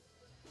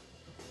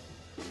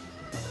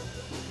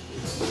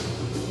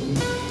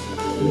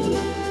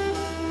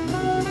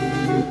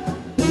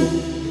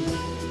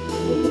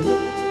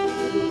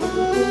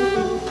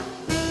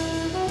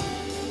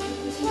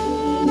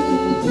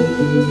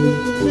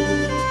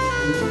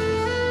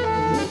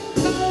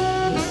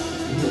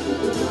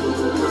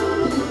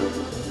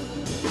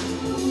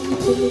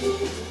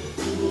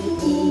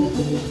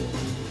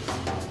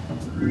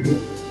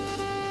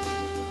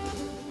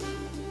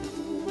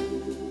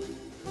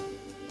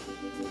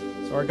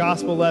So our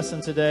gospel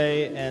lesson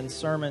today and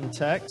sermon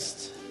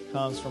text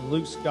comes from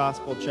Luke's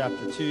Gospel,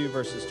 chapter 2,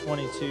 verses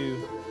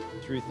 22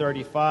 through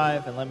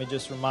 35. And let me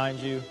just remind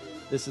you,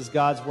 this is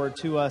God's word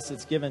to us.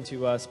 It's given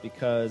to us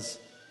because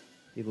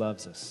He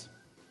loves us.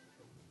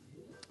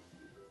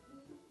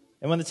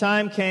 And when the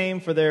time came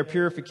for their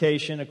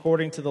purification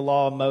according to the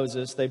law of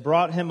Moses, they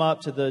brought him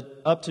up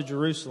to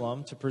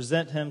Jerusalem to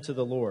present him to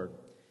the Lord.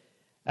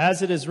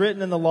 As it is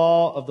written in the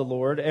law of the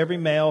Lord, every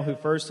male who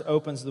first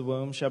opens the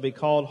womb shall be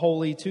called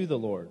holy to the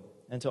Lord,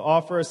 and to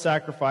offer a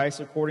sacrifice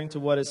according to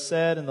what is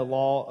said in the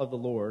law of the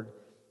Lord,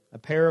 a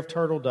pair of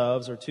turtle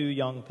doves or 2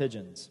 young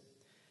pigeons.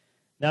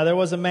 Now there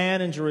was a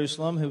man in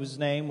Jerusalem whose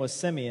name was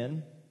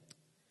Simeon,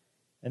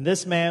 and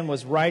this man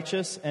was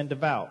righteous and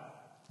devout,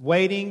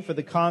 waiting for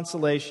the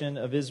consolation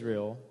of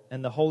Israel,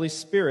 and the Holy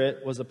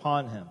Spirit was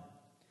upon him.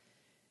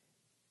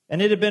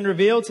 And it had been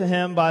revealed to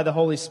him by the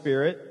Holy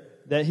Spirit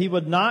that he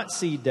would not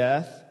see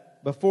death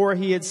before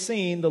he had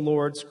seen the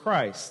Lord's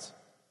Christ.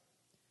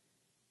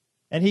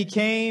 And he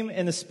came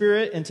in the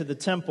Spirit into the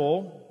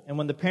temple, and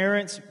when the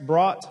parents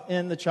brought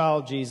in the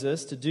child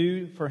Jesus to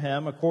do for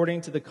him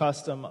according to the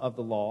custom of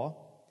the law,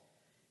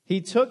 he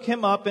took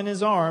him up in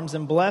his arms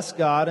and blessed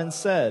God and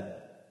said,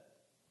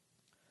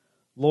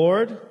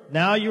 Lord,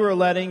 now you are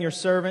letting your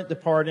servant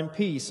depart in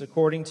peace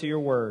according to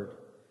your word.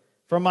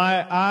 For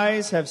my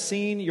eyes have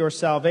seen your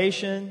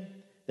salvation,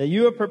 that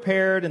you have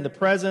prepared in the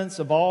presence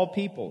of all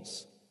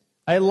peoples,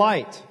 a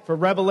light for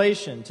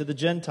revelation to the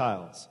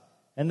Gentiles,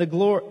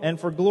 and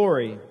for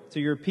glory to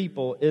your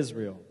people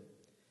Israel.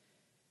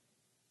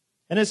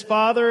 And his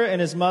father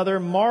and his mother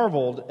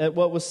marveled at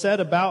what was said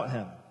about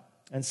him.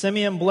 And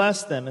Simeon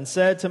blessed them and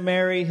said to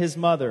Mary his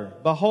mother,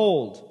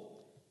 Behold,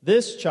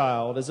 this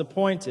child is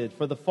appointed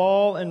for the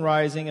fall and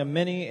rising of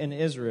many in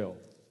Israel,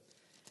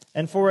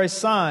 and for a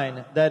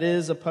sign that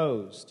is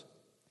opposed.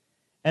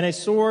 And a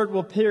sword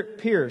will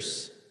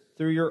pierce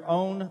through your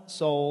own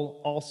soul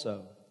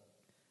also,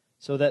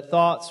 so that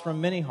thoughts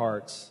from many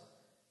hearts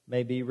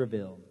may be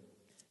revealed.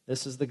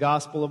 This is the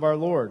gospel of our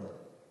Lord.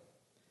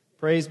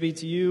 Praise be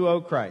to you,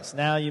 O Christ.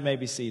 Now you may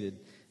be seated.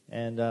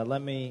 And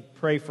let me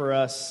pray for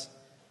us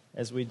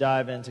as we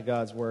dive into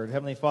God's word.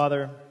 Heavenly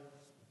Father,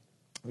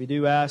 we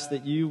do ask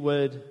that you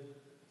would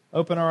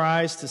open our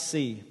eyes to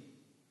see,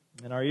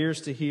 and our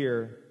ears to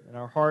hear, and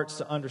our hearts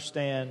to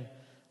understand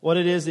what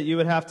it is that you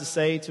would have to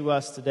say to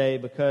us today,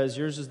 because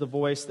yours is the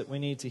voice that we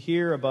need to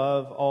hear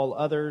above all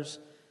others,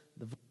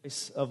 the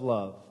voice of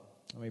love.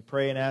 And we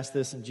pray and ask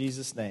this in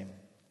Jesus' name.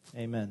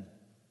 Amen.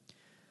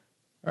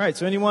 All right,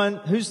 so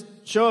anyone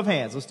show of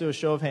hands, let's do a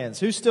show of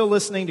hands. Who's still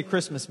listening to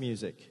Christmas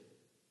music?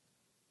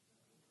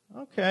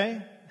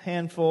 Okay,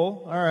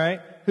 handful. All right.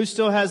 Who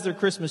still has their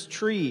Christmas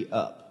tree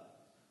up?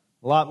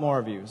 A lot more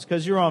of you. It's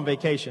because you were on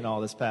vacation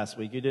all this past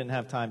week. You didn't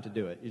have time to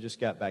do it. You just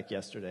got back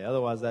yesterday.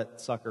 Otherwise,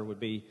 that sucker would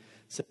be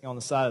sitting on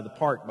the side of the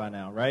park by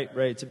now, right?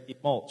 Ready to be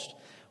mulched.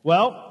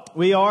 Well,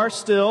 we are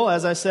still,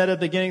 as I said at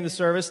the beginning of the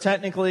service,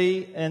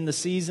 technically in the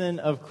season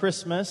of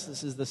Christmas.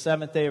 This is the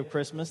 7th day of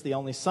Christmas, the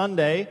only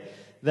Sunday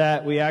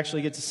that we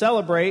actually get to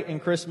celebrate in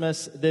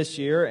Christmas this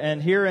year.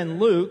 And here in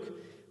Luke,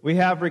 we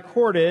have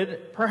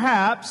recorded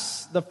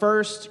perhaps the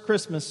first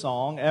Christmas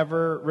song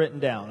ever written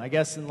down. I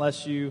guess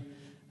unless you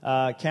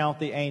count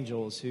the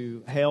angels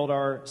who hailed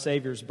our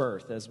Savior's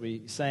birth, as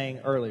we sang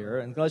earlier.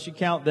 Unless you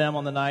count them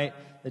on the night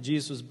that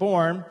Jesus was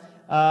born,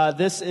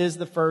 this is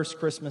the first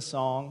Christmas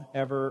song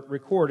ever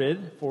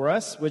recorded for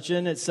us, which is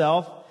in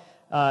itself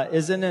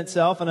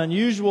an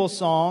unusual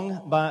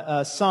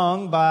song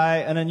sung by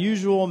an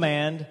unusual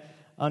man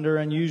under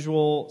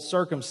unusual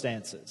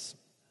circumstances.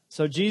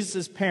 So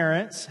Jesus'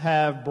 parents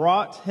have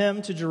brought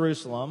him to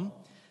Jerusalem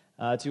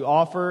to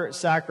offer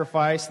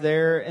sacrifice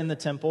there in the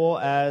temple,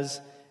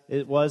 as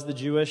it was the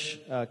Jewish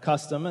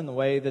custom and the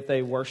way that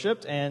they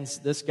worshiped. And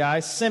this guy,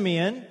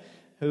 Simeon,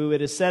 who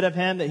it is said of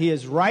him that he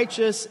is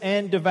righteous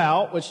and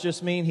devout, which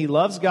just means he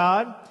loves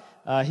God.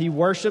 He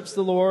worships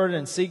the Lord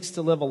and seeks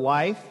to live a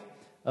life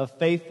of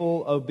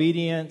faithful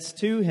obedience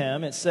to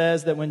him. It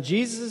says that when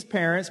Jesus'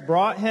 parents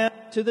brought him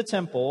to the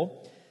temple,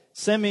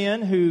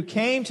 Simeon, who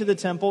came to the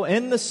temple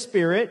in the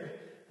Spirit,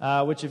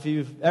 which if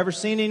you've ever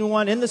seen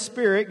anyone in the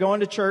Spirit going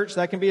to church,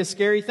 that can be a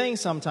scary thing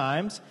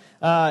sometimes.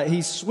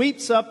 He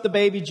sweeps up the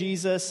baby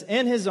Jesus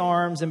in his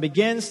arms and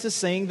begins to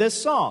sing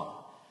this song.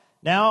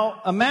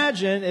 Now,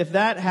 imagine if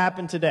that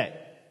happened today.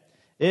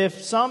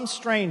 If some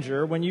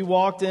stranger, when you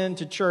walked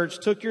into church,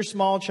 took your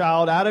small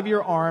child out of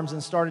your arms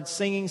and started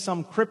singing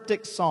some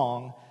cryptic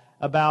song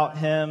about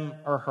him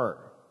or her.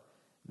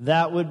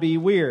 that would be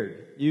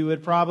weird. You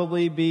would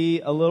probably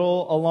be a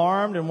little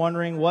alarmed and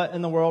wondering what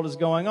in the world is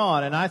going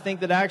on. And I think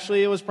that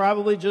actually it was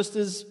probably just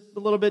as a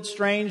little bit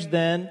strange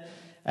then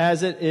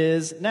as it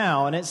is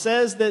now. And it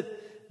says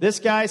that this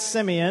guy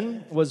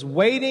Simeon was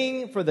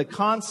waiting for the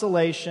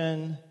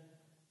consolation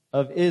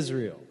of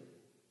Israel.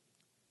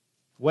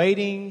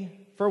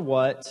 Waiting for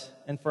what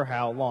and for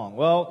how long?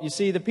 Well, you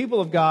see, the people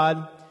of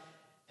God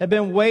have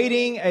been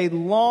waiting a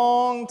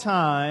long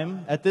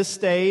time at this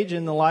stage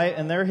in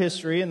their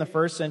history in the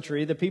first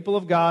century. The people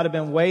of God have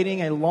been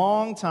waiting a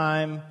long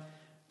time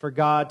for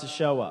God to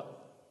show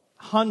up.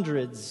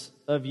 Hundreds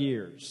of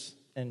years,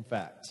 in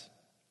fact.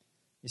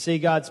 You see,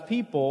 God's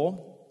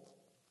people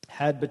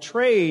had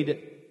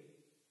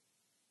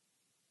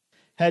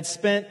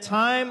spent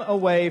time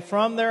away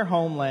from their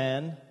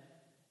homeland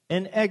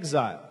in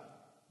exile.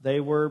 They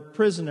were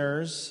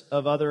prisoners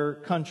of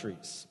other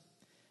countries.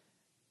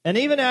 And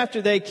even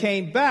after they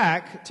came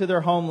back to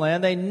their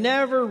homeland, they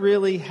never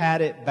really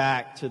had it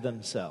back to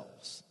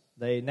themselves.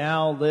 They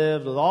now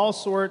lived with all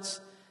sorts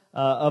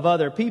of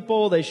other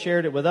people. They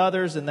shared it with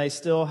others, and they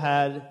still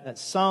had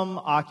some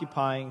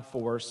occupying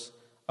force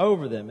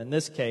over them. In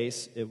this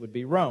case, it would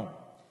be Rome.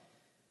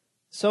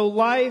 So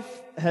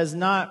life has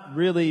not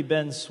really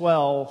been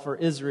swell for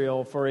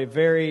Israel for a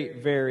very,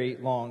 very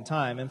long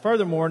time. And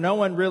furthermore, no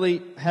one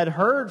really had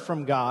heard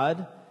from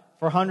God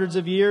for hundreds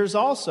of years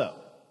also.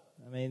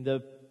 I mean,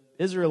 the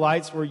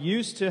Israelites were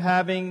used to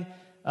having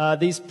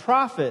these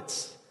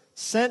prophets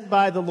sent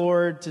by the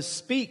Lord to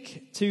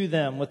speak to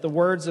them with the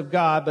words of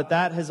God, but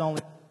that has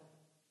only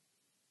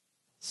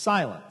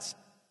silence.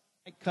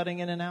 Cutting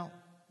in and out?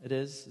 It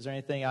is? Is there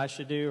anything I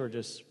should do or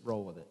just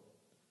roll with it?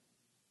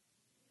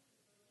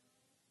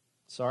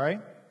 Sorry?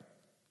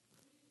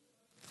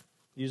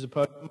 Use a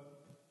podium?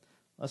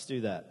 Let's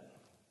do that.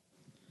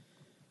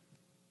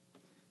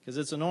 Because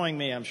it's annoying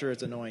me, I'm sure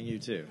it's annoying you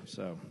too.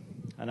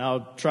 And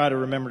I'll try to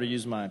remember to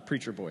use my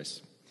preacher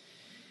voice.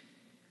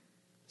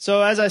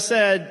 So as I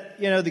said,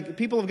 the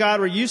people of God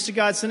were used to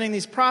God sending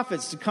these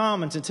prophets to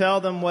come and to tell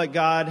them what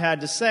God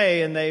had to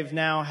say, and they've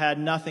now had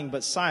nothing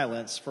but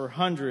silence for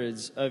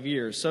hundreds of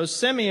years. So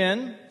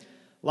Simeon,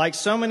 like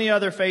so many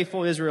other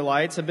faithful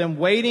Israelites, have been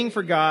waiting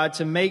for God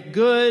to make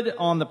good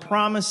on the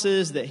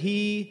promises that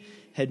he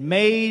had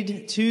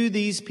made to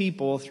these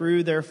people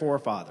through their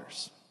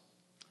forefathers.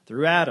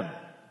 Through Adam,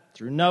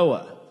 through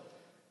Noah,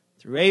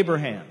 through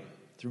Abraham,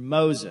 through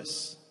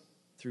Moses,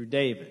 through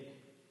David.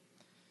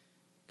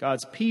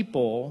 God's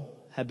people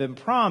have been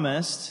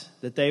promised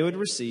that they would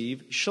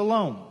receive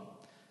shalom,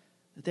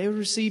 that they would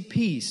receive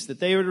peace,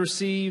 that they would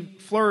receive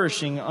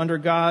flourishing under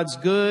God's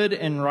good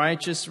and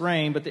righteous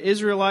reign. But the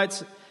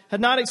Israelites had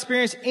not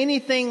experienced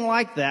anything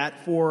like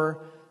that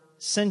for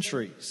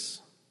centuries.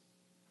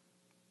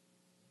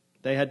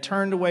 They had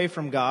turned away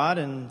from God,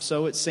 and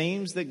so it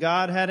seems that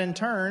God had in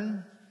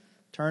turn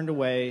turned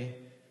away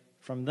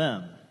from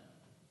them.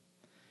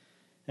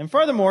 And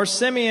furthermore,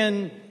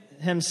 Simeon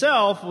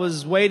himself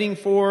was waiting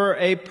for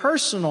a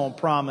personal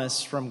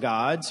promise from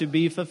God to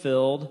be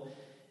fulfilled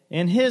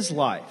in his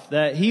life,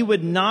 that he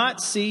would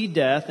not see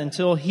death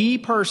until he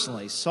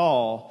personally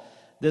saw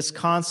this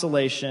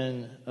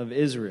consolation of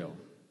Israel.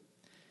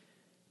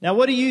 Now,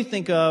 what do you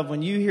think of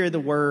when you hear the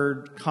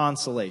word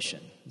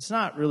consolation? It's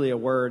not really a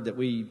word that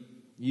we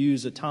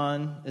use a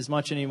ton as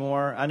much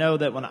anymore. I know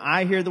that when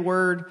I hear the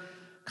word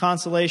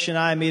consolation,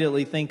 I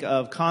immediately think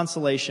of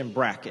consolation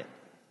bracket.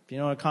 If you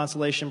know what a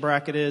consolation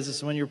bracket is,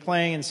 it's when you're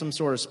playing in some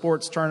sort of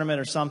sports tournament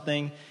or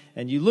something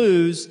and you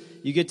lose,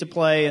 you get to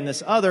play in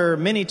this other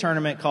mini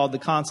tournament called the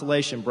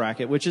consolation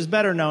bracket, which is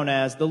better known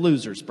as the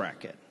loser's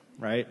bracket,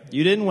 right?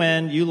 You didn't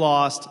win, you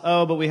lost.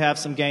 Oh, but we have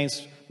some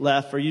games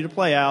left for you to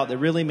play out that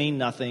really mean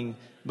nothing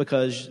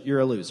because you're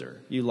a loser.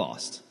 You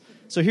lost.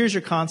 So here's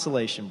your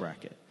consolation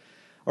bracket.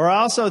 Or I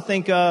also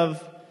think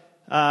of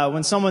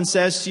when someone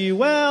says to you,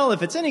 well,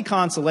 if it's any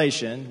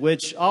consolation,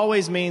 which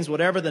always means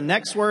whatever the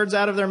next words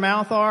out of their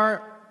mouth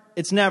are,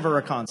 it's never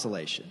a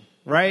consolation,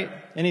 right?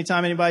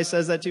 Anytime anybody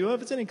says that to you, oh,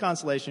 if it's any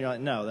consolation, you're like,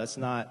 no, that's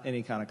not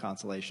any kind of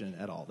consolation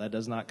at all. That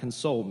does not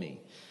console me.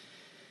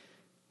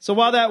 So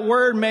while that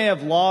word may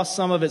have lost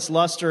some of its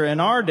luster in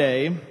our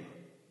day,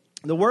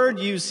 the word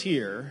used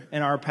here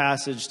in our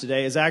passage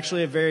today is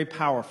actually a very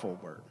powerful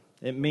word.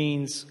 It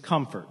means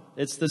comfort.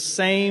 It's the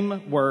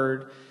same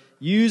word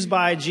used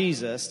by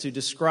Jesus to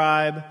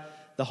describe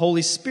the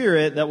Holy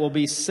Spirit that will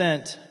be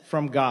sent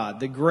from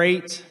God, the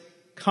great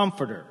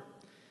comforter.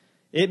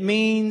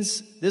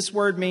 This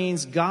word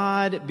means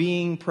God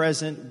being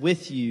present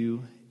with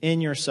you in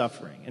your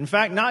suffering. In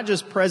fact, not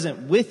just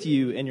present with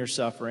you in your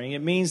suffering,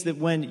 it means that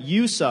when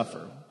you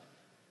suffer,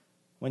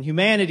 when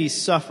humanity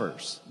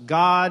suffers,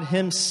 God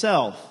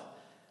himself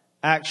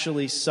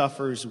actually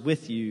suffers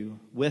with you,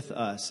 with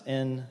us,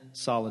 in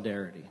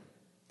solidarity.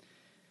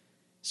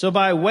 So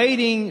by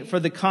waiting for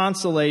the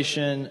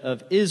consolation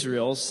of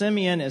Israel,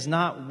 Simeon is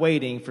not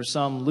waiting for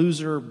some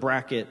loser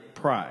bracket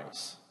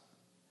prize.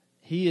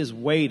 He is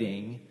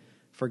waiting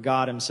for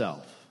God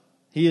himself.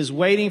 He is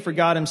waiting for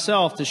God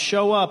himself to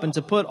show up and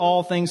to put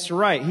all things to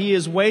right. He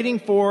is waiting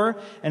for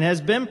and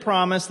has been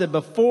promised that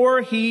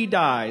before he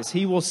dies,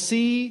 he will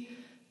see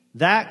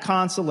that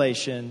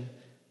consolation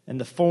in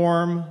the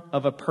form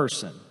of a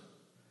person,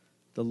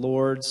 the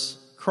Lord's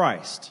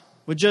Christ,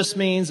 which just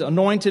means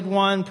anointed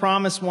one,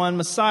 promised one,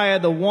 Messiah,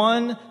 the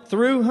one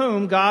through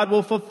whom God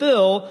will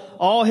fulfill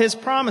all his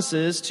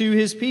promises to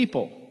his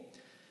people,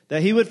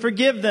 that he would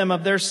forgive them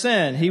of their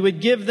sin. He would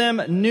give them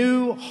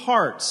new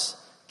hearts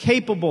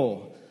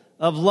capable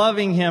of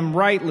loving him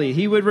rightly.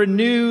 He would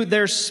renew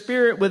their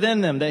spirit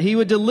within them, that he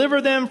would deliver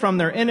them from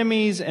their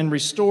enemies and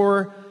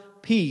restore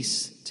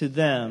peace to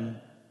them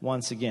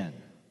once again.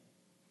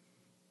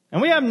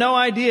 And we have no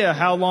idea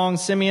how long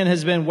Simeon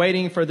has been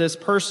waiting for this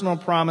personal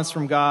promise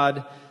from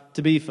God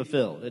to be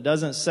fulfilled. It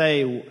doesn't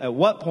say at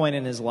what point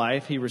in his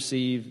life he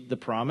received the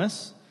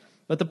promise,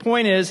 but the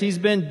point is he's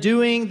been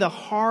doing the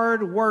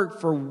hard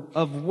work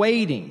of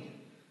waiting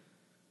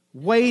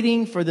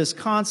for this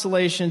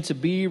consolation to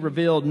be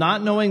revealed,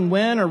 not knowing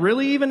when or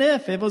really even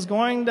if it was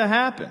going to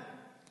happen.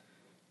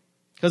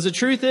 Because the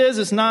truth is,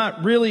 it's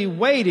not really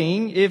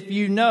waiting if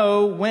you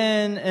know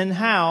when and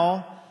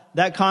how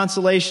that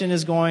consolation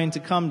is going to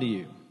come to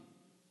you.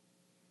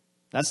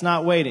 That's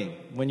not waiting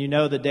when you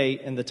know the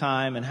date and the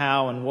time and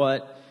how and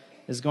what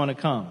is going to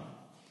come.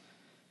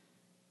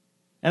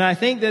 And I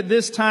think that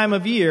this time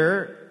of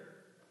year,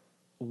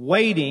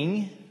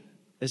 waiting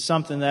is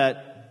something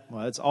that,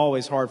 well, it's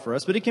always hard for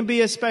us, but it can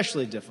be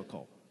especially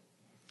difficult.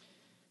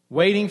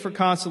 Waiting for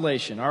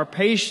consolation. Our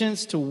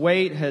patience to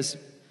wait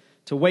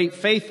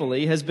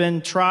faithfully has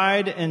been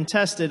tried and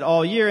tested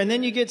all year. And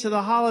then you get to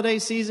the holiday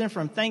season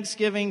from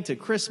Thanksgiving to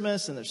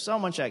Christmas, and there's so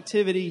much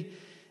activity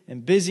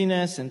and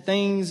busyness and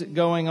things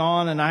going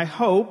on. And I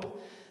hope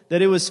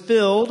that it was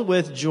filled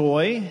with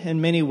joy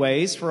in many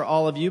ways for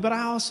all of you. But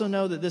I also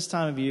know that this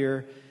time of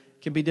year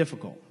can be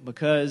difficult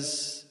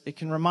because it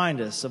can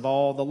remind us of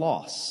all the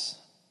loss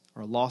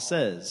or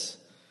losses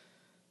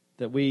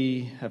that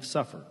we have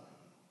suffered.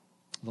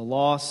 The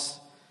loss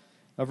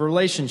of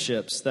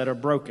relationships that are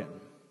broken.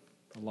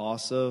 The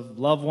loss of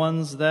loved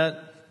ones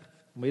that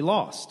we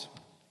lost.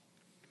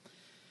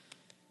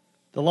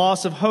 The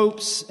loss of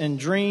hopes and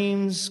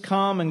dreams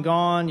come and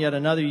gone, yet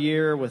another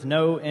year with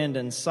no end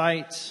in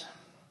sight.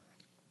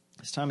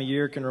 This time of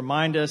year can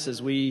remind us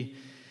as we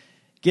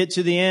get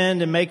to the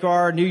end and make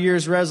our New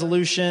Year's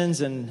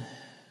resolutions and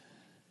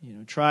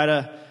try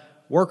to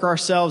work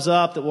ourselves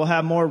up, that we'll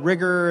have more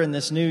rigor in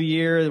this new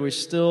year, that we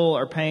still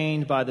are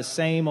pained by the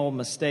same old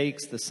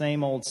mistakes, the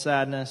same old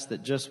sadness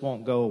that just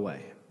won't go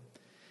away.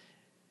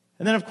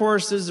 And then, of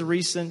course, there's the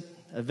recent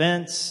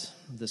events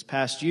this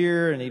past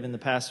year and even the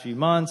past few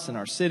months in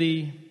our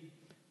city,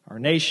 our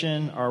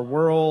nation, our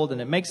world,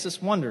 and it makes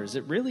us wonder, is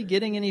it really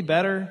getting any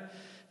better?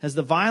 Has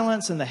the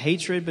violence and the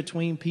hatred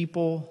between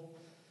people,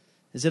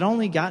 has it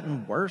only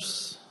gotten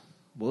worse?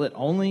 Will it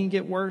only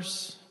get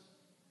worse?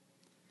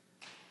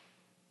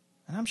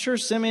 And I'm sure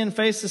Simeon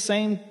faced the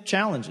same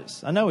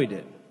challenges. I know he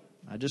did.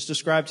 I just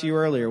described to you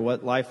earlier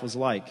what life was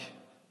like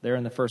there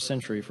in the first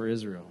century for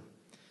Israel.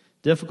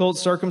 Difficult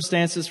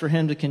circumstances for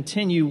him to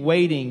continue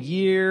waiting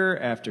year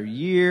after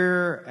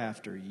year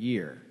after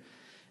year.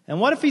 And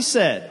what if he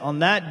said on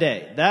that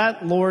day,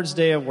 that Lord's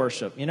Day of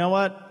worship, you know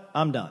what?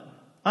 I'm done.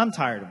 I'm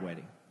tired of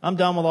waiting. I'm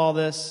done with all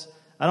this.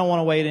 I don't want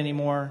to wait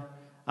anymore.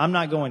 I'm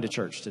not going to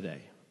church today.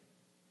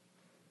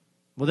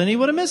 Well, then he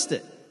would have missed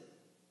it.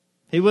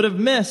 He would have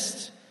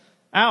missed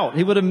out.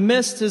 He would have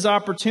missed his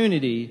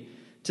opportunity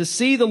to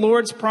see the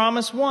Lord's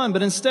promise won.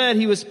 But instead,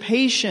 he was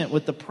patient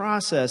with the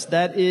process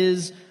that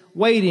is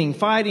waiting,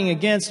 fighting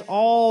against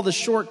all the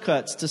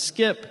shortcuts to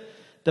skip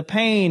the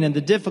pain and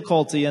the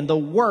difficulty and the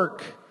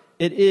work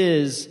it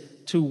is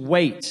to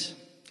wait.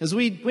 Because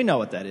we know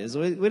what that is.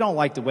 We don't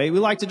like to wait. We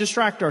like to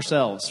distract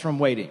ourselves from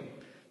waiting.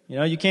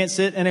 You can't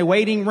sit in a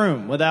waiting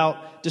room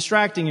without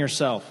distracting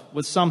yourself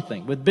with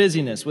something, with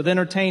busyness, with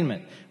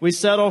entertainment. We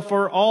settle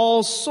for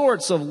all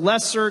sorts of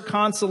lesser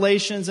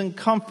consolations and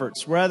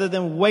comforts rather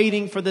than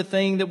waiting for the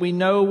thing that we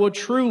know will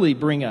truly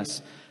bring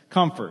us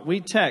comfort.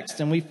 We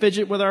text and we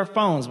fidget with our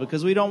phones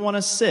because we don't want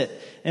to sit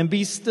and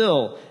be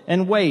still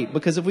and wait.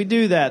 Because if we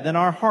do that, then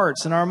our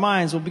hearts and our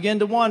minds will begin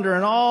to wander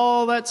and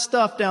all that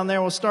stuff down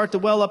there will start to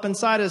well up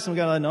inside us. And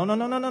we go,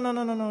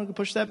 no,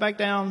 push that back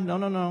down.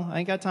 No, I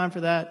ain't got time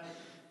for that.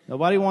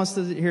 Nobody wants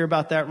to hear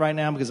about that right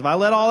now, because if I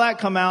let all that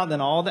come out,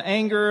 then all the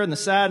anger and the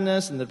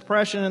sadness and the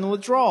depression and the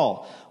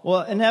withdrawal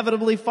will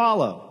inevitably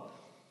follow.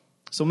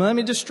 So let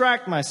me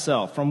distract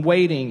myself from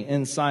waiting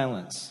in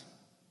silence.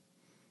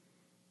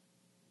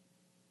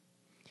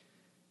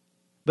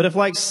 But if,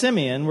 like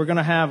Simeon, we're going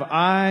to have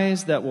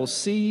eyes that will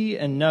see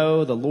and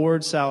know the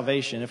Lord's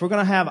salvation, if we're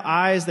going to have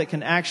eyes that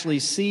can actually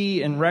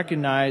see and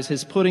recognize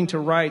his putting to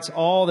rights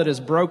all that is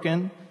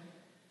broken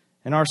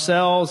in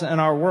ourselves and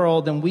our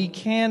world, then we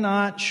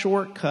cannot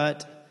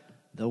shortcut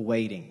the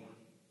waiting.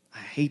 I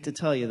hate to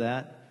tell you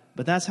that,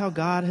 but that's how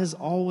God has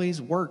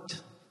always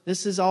worked.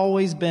 This has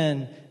always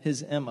been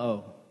his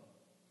MO.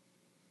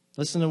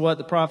 Listen to what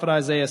the prophet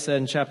Isaiah said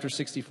in chapter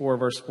 64,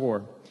 verse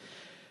 4.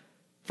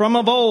 From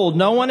of old,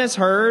 no one has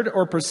heard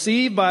or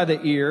perceived by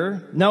the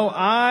ear, no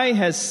eye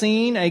has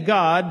seen a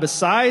God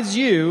besides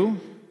you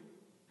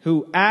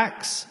who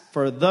acts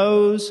for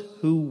those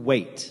who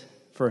wait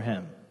for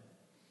him.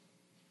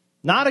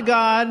 Not a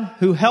God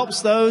who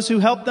helps those who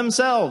help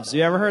themselves.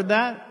 You ever heard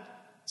that?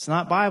 It's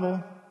not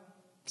Bible.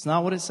 It's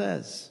not what it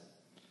says.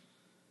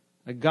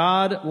 A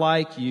God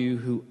like you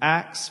who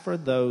acts for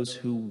those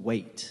who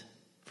wait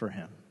for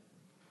him.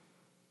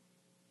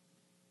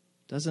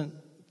 Doesn't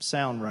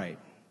sound right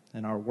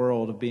in our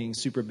world of being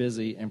super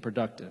busy and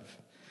productive.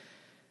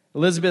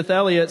 Elizabeth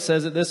Elliot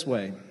says it this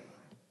way: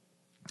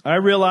 I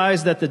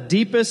realize that the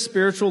deepest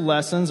spiritual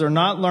lessons are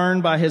not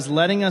learned by his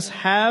letting us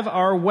have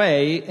our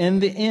way in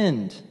the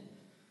end,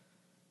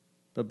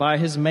 but by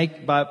his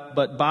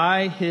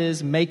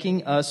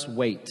making us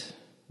wait,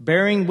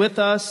 bearing with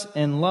us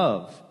in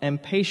love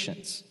and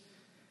patience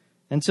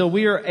until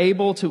we are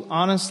able to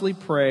honestly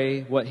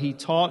pray what he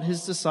taught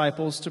his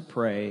disciples to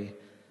pray,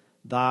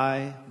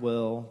 thy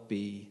will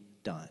be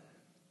done.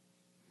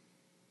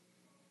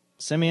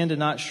 Simeon did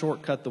not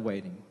shortcut the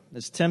waiting.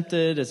 As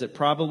tempted as it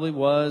probably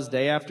was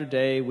day after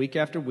day, week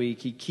after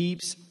week, he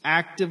keeps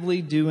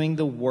actively doing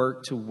the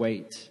work to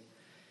wait.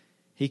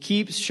 He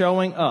keeps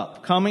showing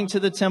up, coming to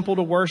the temple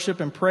to worship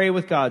and pray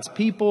with God's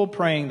people,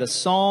 praying the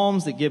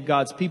psalms that give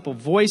God's people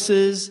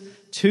voices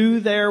to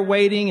their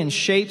waiting and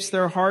shapes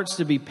their hearts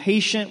to be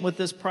patient with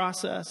this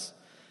process,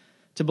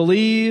 to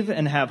believe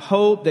and have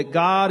hope that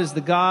God is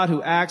the God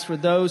who acts for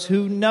those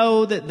who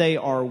know that they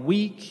are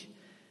weak,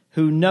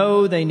 who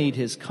know they need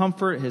his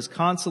comfort, his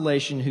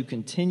consolation, who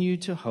continue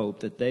to hope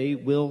that they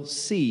will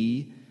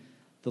see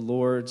the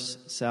Lord's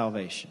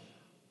salvation.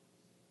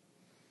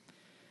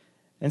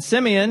 And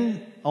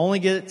Simeon only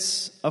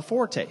gets a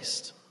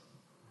foretaste.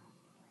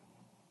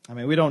 I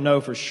mean, we don't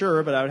know for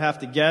sure, but I would have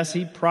to guess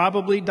he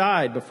probably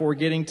died before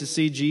getting to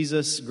see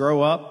Jesus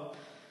grow up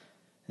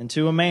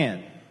into a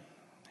man.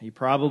 He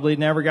probably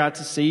never got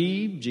to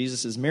see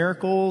Jesus'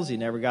 miracles. He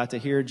never got to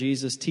hear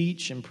Jesus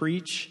teach and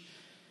preach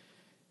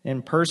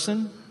in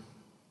person.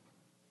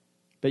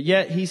 But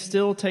yet he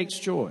still takes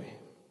joy.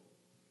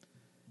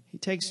 He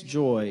takes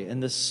joy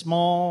in the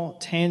small,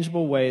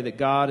 tangible way that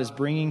God is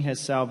bringing his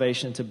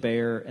salvation to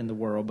bear in the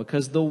world,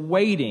 because the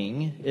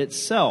waiting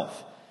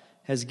itself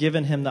has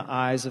given him the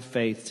eyes of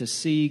faith to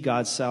see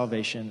God's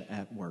salvation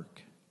at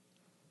work.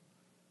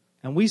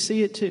 And we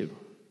see it too,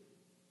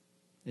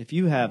 if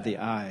you have the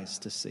eyes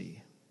to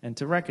see and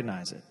to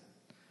recognize it.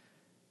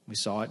 We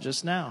saw it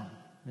just now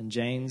in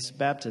Jane's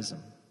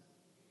baptism.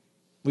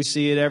 We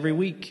see it every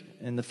week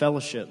in the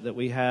fellowship that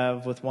we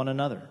have with one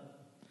another.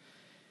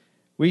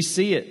 We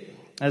see it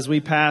as we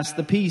pass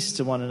the peace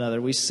to one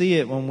another. We see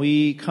it when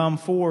we come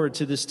forward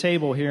to this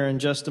table here in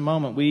just a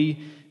moment.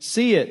 We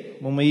see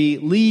it when we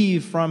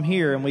leave from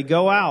here and we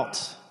go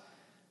out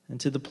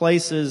into the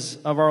places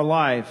of our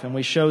life and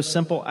we show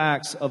simple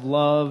acts of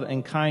love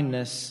and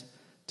kindness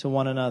to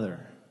one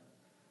another.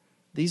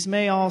 These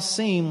may all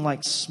seem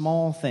like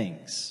small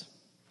things,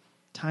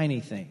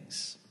 tiny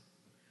things,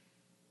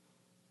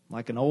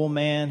 like an old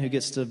man who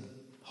gets to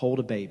hold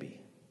a baby.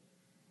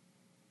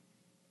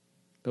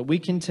 But we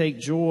can take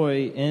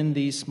joy in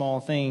these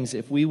small things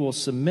if we will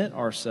submit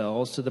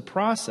ourselves to the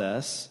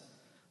process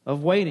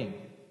of waiting.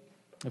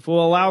 If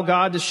we'll allow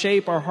God to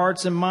shape our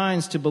hearts and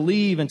minds to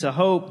believe and to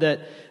hope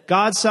that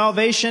God's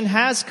salvation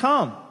has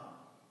come.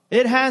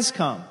 It has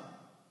come.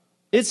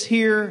 It's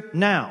here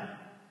now.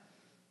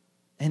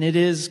 And it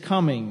is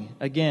coming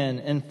again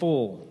in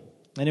full.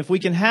 And if we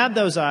can have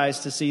those eyes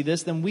to see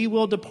this, then we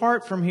will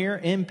depart from here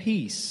in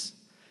peace.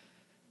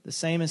 The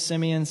same as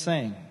Simeon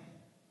saying.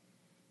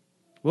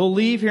 We'll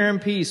leave here in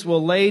peace.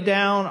 We'll lay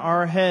down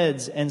our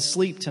heads and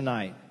sleep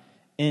tonight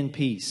in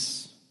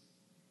peace.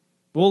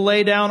 We'll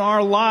lay down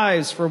our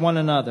lives for one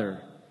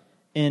another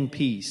in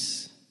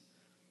peace.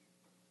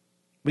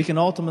 We can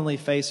ultimately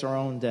face our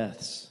own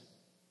deaths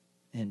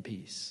in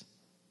peace.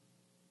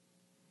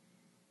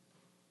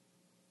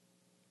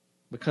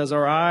 Because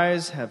our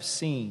eyes have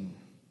seen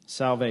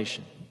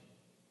salvation.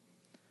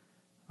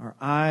 Our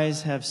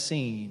eyes have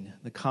seen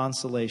the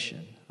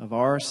consolation of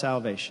our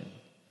salvation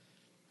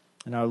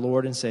in our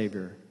Lord and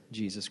Savior,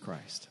 Jesus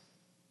Christ.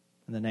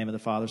 In the name of the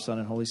Father, Son,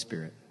 and Holy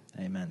Spirit,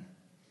 amen.